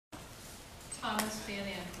Thomas Van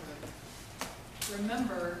Antwerp.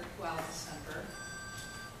 Remember while December.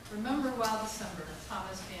 Remember while December,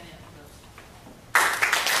 Thomas Van Antwerp.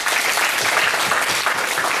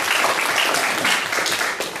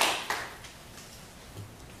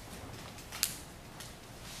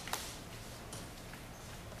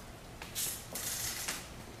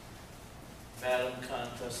 Madam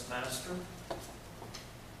Contest Master.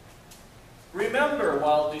 Remember,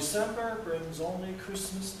 while December brings only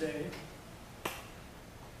Christmas Day,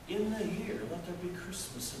 in the year let there be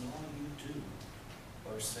Christmas in all you do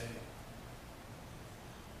or say.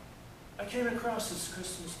 I came across this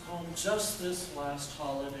Christmas poem just this last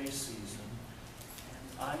holiday season,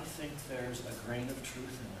 and I think there's a grain of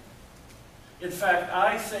truth in it. In fact,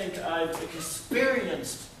 I think I've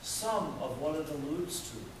experienced some of what it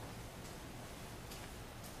alludes to.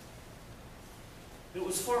 It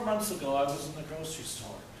was 4 months ago. I was in the grocery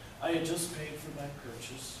store. I had just paid for my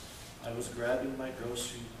purchase. I was grabbing my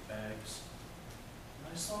grocery bags, and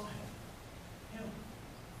I saw him.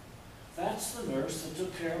 That's the nurse that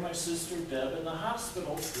took care of my sister Deb in the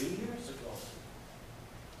hospital 3 years ago.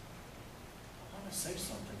 I want to say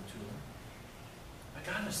something to her. I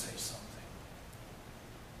gotta say something.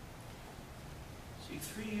 See,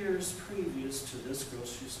 3 years previous to this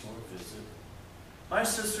grocery store visit, my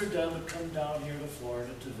sister Deb had come down here to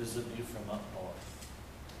Florida to visit me from up north.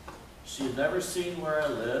 She had never seen where I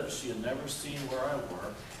lived. She had never seen where I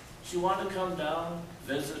worked. She wanted to come down,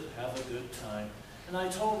 visit, have a good time. And I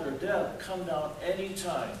told her, Deb, come down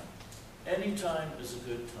anytime. Anytime is a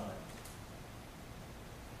good time.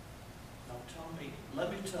 Now let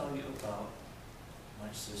me tell you about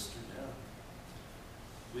my sister Deb.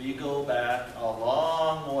 We go back a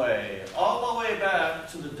long way, all the way back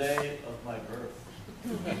to the day of my birth.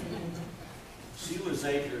 She was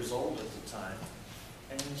 8 years old at the time,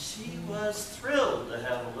 and she was thrilled to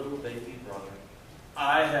have a little baby brother.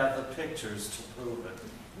 I have the pictures to prove it.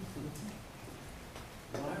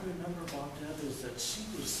 What I remember about Deb is that she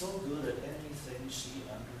was so good at anything she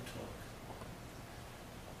undertook.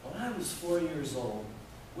 When I was 4 years old,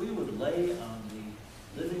 we would lay on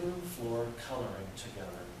the living room floor coloring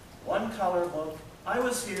together. One color book. I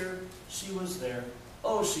was here, she was there.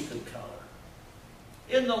 Oh, she could color.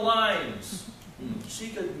 In the lines, she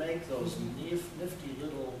could make those nifty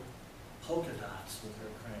little polka dots with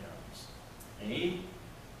her crayons. Me,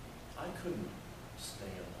 I couldn't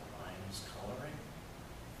stay in the lines coloring.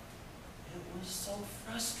 It was so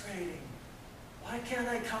frustrating. Why can't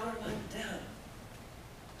I color like Deb?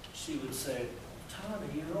 She would say, Tommy,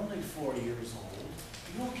 you're only 4 years old.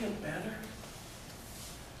 You'll get better.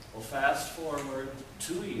 Well, fast forward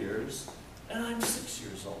 2 years, and I'm 6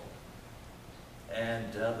 years old.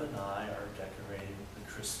 And Deb and I are decorating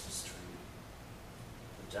the Christmas tree.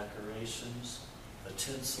 The decorations, the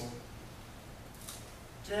tinsel.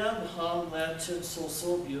 Deb hung that tinsel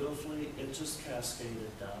so beautifully, it just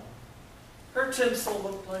cascaded down. Her tinsel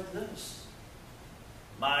looked like this.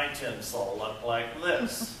 My tinsel looked like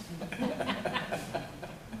this.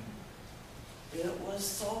 It was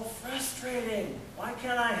so frustrating. Why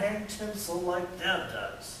can't I hang tinsel like Deb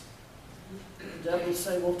does? Deb would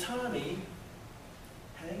say, well, Tommy,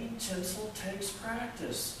 hanging tinsel takes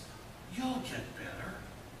practice. You'll get better.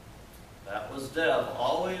 That was Deb,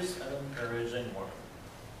 always an encouraging word.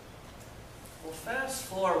 Well, fast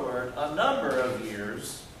forward a number of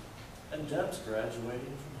years, and Deb's graduating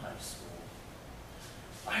from high school.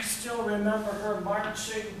 I still remember her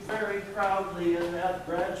marching very proudly in that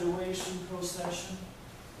graduation procession,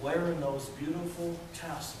 wearing those beautiful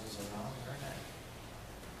tassels around her neck.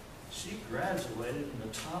 She graduated in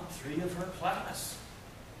the top 3 of her class.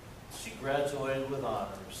 She graduated with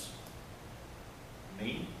honors.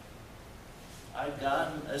 Me? I'd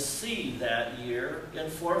gotten a C that year in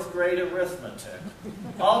 4th grade arithmetic,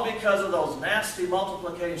 all because of those nasty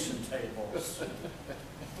multiplication tables.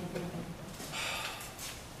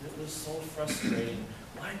 It was so frustrating.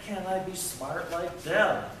 Why can't I be smart like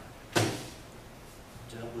Deb?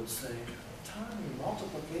 Deb would say, Tommy,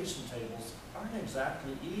 multiplication tables aren't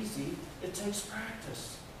exactly easy. It takes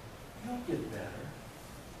practice. You'll get better.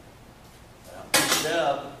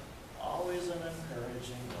 Deb, always an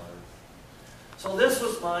encouraging word. So this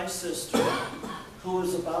was my sister who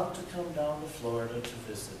was about to come down to Florida to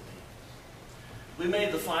visit me. We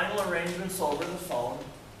made the final arrangements over the phone.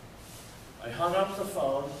 I hung up the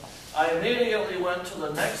phone. I immediately went to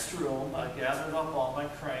the next room. I gathered up all my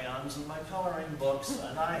crayons and my coloring books,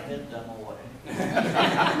 and I hid them away.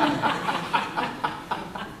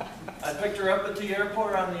 I picked her up at the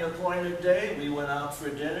airport on the appointed day. We went out for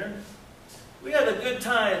dinner. We had a good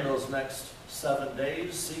time those next 7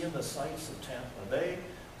 days, seeing the sights of Tampa Bay,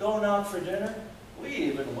 Going out for dinner? We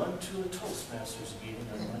even went to a Toastmasters meeting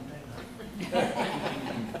on Monday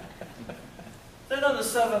night. Then on the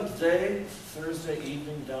 7th day, Thursday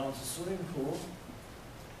evening, down at the swimming pool,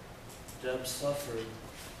 Deb suffered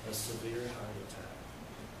a severe heart attack.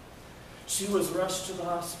 She was rushed to the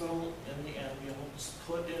hospital in the ambulance,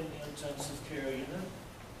 put in the intensive care unit.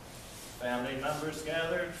 Family members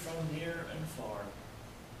gathered from near and far.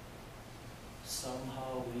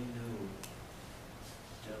 Somehow we knew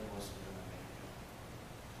Deb wasn't going to make it.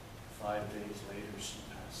 5 days later, she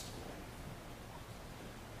passed away.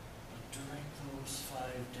 But during those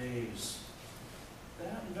 5 days,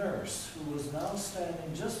 that nurse, who was now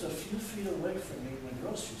standing just a few feet away from me in the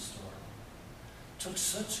grocery store, took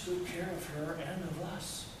such good care of her and of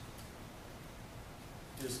us.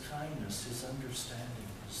 His kindness, his understanding,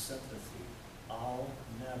 his sympathy, I'll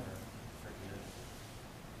never forget it.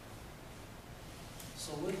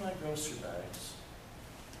 So with my grocery bags,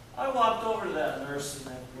 I walked over to that nurse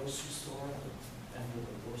in that grocery store at the end of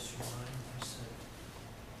the grocery line, and I said,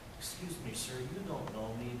 "Excuse me, sir, you don't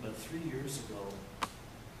know me, but 3 years ago,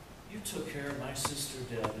 you took care of my sister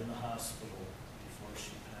Deb in the hospital before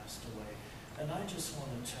she passed away. And I just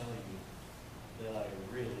want to tell you that I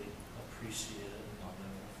really appreciate it and I'll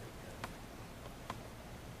never forget it."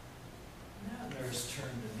 And that nurse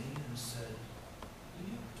turned to me and said,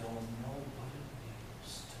 "You don't know what it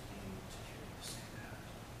means to me to hear you say that.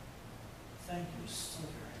 Thank you so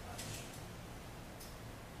very much."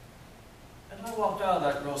 And I walked out of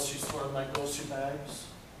that grocery store with my grocery bags.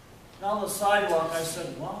 And on the sidewalk I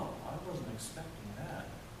said, "Wow, I wasn't expecting that.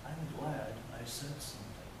 I'm glad I said something."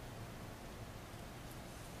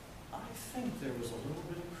 I think there was a little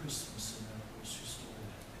bit of Christmas in that grocery store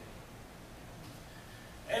that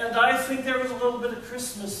day. And I think there was a little bit of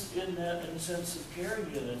Christmas in that intensive care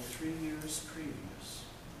unit 3 years previous.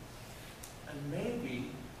 And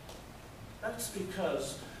maybe that's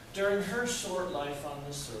because during her short life on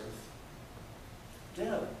this earth,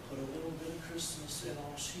 Deb put a little bit of Christmas in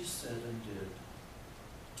all she said and did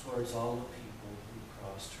towards all the people who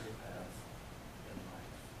crossed her path in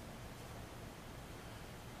life.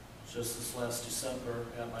 Just this last December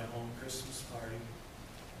at my home Christmas party,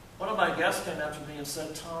 one of my guests came up to me and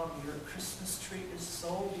said, "Tom, your Christmas tree is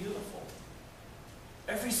so beautiful.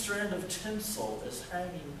 Every strand of tinsel is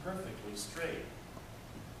hanging perfectly straight.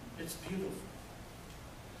 It's beautiful."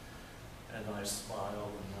 And I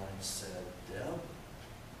smiled and I said, "Deb,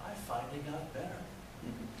 I finally got better."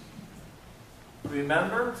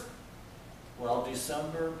 Remember? Well,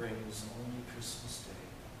 December brings only Christmas Day.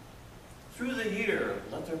 Through the year,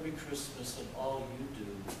 let there be Christmas in all you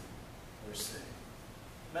do or say.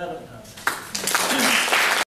 Madam Congressman.